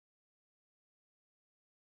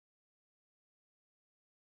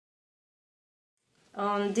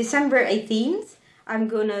On December 18th, I'm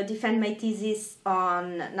going to defend my thesis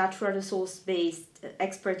on natural resource-based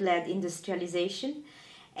expert-led industrialization,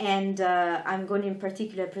 and I'm going to in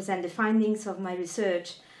particular present the findings of my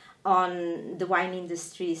research on the wine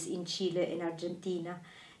industries in Chile and Argentina.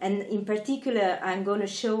 And in particular, I'm going to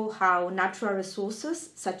show how natural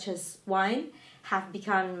resources such as wine have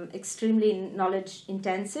become extremely knowledge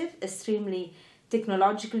intensive, extremely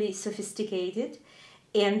technologically sophisticated,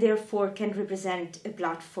 and therefore can represent a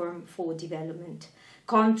platform for development,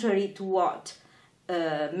 contrary to what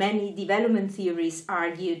many development theories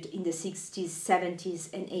argued in the 60s,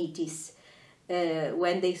 70s, and 80s,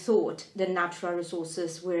 when they thought that natural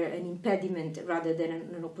resources were an impediment rather than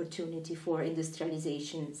an opportunity for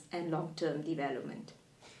industrialization and long-term development.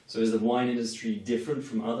 So is the wine industry different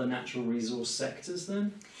from other natural resource sectors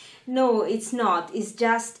then? No, it's not. It's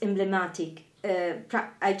just emblematic.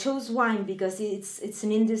 I chose wine because it's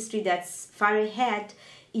an industry that's far ahead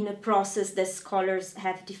in a process that scholars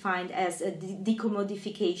have defined as a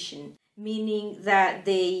decommodification, meaning that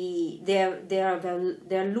they're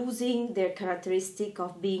losing their characteristic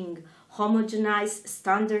of being homogenized,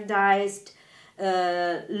 standardized,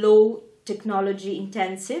 low technology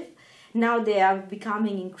intensive. Now they are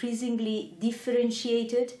becoming increasingly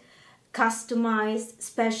differentiated, customized,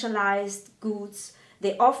 specialized goods.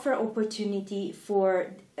 They offer opportunity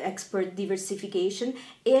for export diversification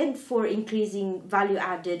and for increasing value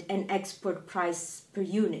added and export price per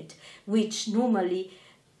unit, which normally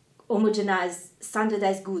homogenized,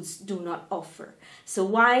 standardized goods do not offer. So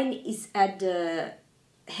wine is at the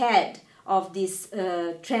head of this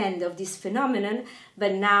trend, of this phenomenon,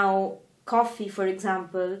 but now coffee, for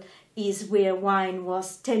example, is where wine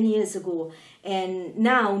was 10 years ago. And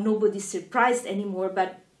now nobody's surprised anymore,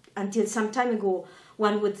 but until some time ago,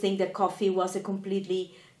 one would think that coffee was a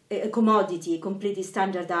commodity, a completely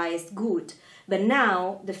standardized good. But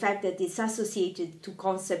now the fact that it's associated to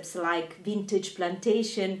concepts like vintage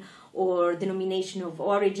plantation or denomination of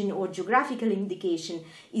origin or geographical indication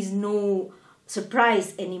is no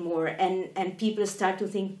surprise anymore, and people start to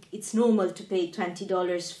think it's normal to pay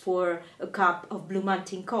 $20 for a cup of Blue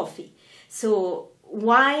Mountain coffee. So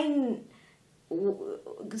wine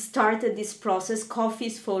started this process, coffee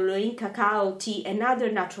is following, cacao, tea, and other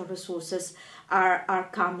natural resources are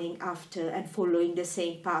coming after and following the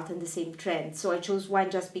same path and the same trend. So I chose wine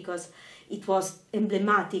just because it was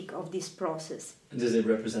emblematic of this process. And does it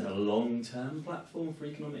represent a long-term platform for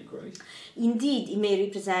economic growth? Indeed, it may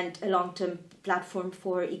represent a long-term platform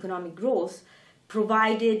for economic growth,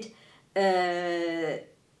 provided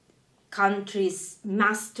countries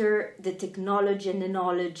master the technology and the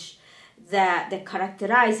knowledge that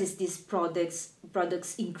characterizes these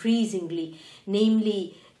products increasingly.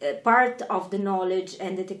 Namely, part of the knowledge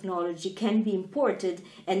and the technology can be imported,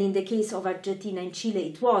 and in the case of Argentina and Chile,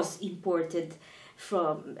 it was imported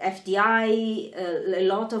from FDI, a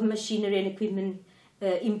lot of machinery and equipment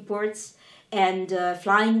imports, and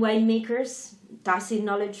flying winemakers, tacit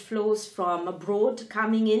knowledge flows from abroad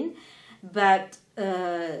coming in, but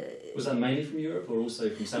was that mainly from Europe or also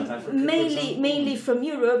from South Africa? Mainly from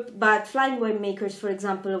Europe, but flying winemakers, for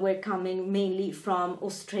example, were coming mainly from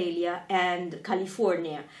Australia and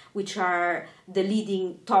California, which are the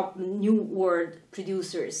leading top New World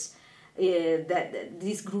producers.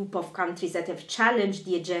 This group of countries that have challenged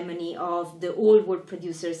the hegemony of the old world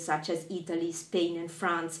producers such as Italy, Spain, and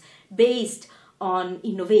France, based on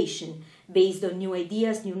innovation, based on new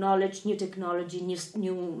ideas, new knowledge, new technology,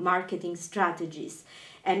 new marketing strategies.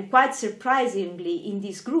 And quite surprisingly, in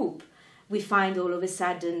this group, we find all of a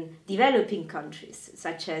sudden developing countries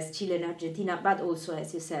such as Chile and Argentina, but also,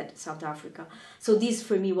 as you said, South Africa. So this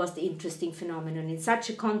for me was the interesting phenomenon. In such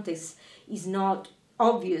a context is not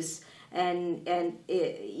obvious, and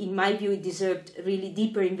in my view it deserved really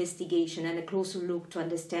deeper investigation and a closer look to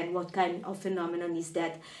understand what kind of phenomenon is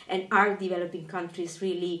that, and are developing countries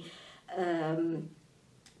really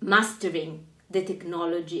mastering the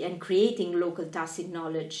technology and creating local tacit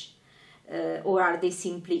knowledge, or are they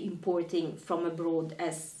simply importing from abroad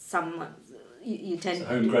as some you tend so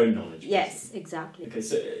homegrown knowledge? Yes, basically. exactly. Okay,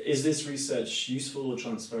 so is this research useful or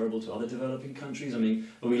transferable to other developing countries? I mean,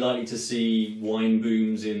 are we likely to see wine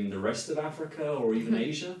booms in the rest of Africa or even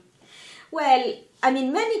Asia? Well, I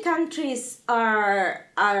mean, many countries are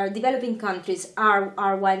developing countries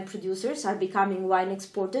are wine producers, are becoming wine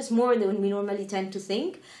exporters more than we normally tend to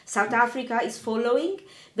think. South Africa is following,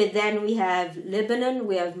 but then we have Lebanon,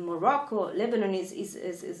 we have Morocco. Lebanon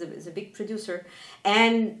is a big producer,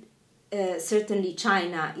 and certainly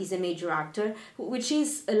China is a major actor, which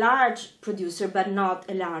is a large producer but not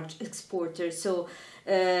a large exporter. So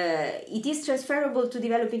it is transferable to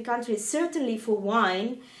developing countries, certainly for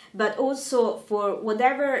wine, but also for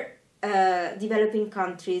whatever developing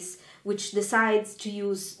countries which decides to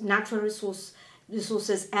use natural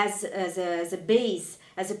resources as a base,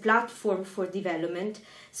 as a platform for development.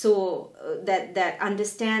 So that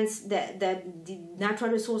understands that the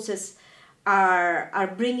natural resources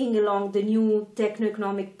are bringing along the new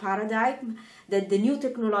techno-economic paradigm, that the new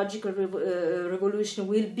technological revolution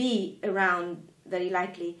will be around, very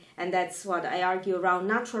likely, and that's what I argue, around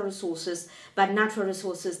natural resources, but natural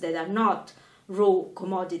resources that are not raw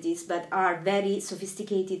commodities, but are very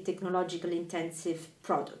sophisticated, technological intensive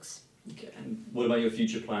products. Okay, and what about your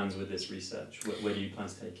future plans with this research? Where do you plan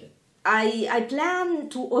to take it? I plan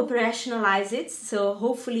to operationalize it, so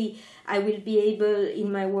hopefully I will be able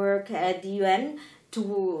in my work at the UN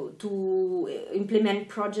to implement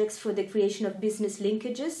projects for the creation of business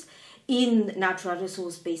linkages in natural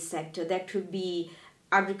resource-based sector. That could be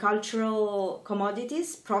agricultural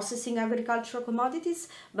commodities, processing agricultural commodities,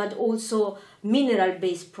 but also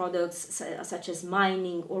mineral-based products such as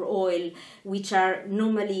mining or oil, which are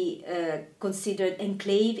normally considered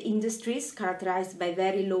enclave industries characterized by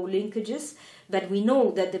very low linkages. But we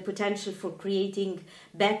know that the potential for creating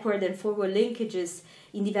backward and forward linkages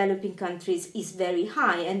in developing countries is very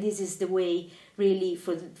high, and this is the way really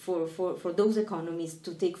for those economies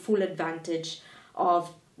to take full advantage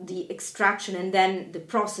of the extraction and then the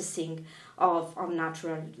processing of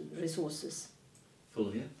natural resources.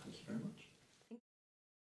 Fulvia, thank you very much.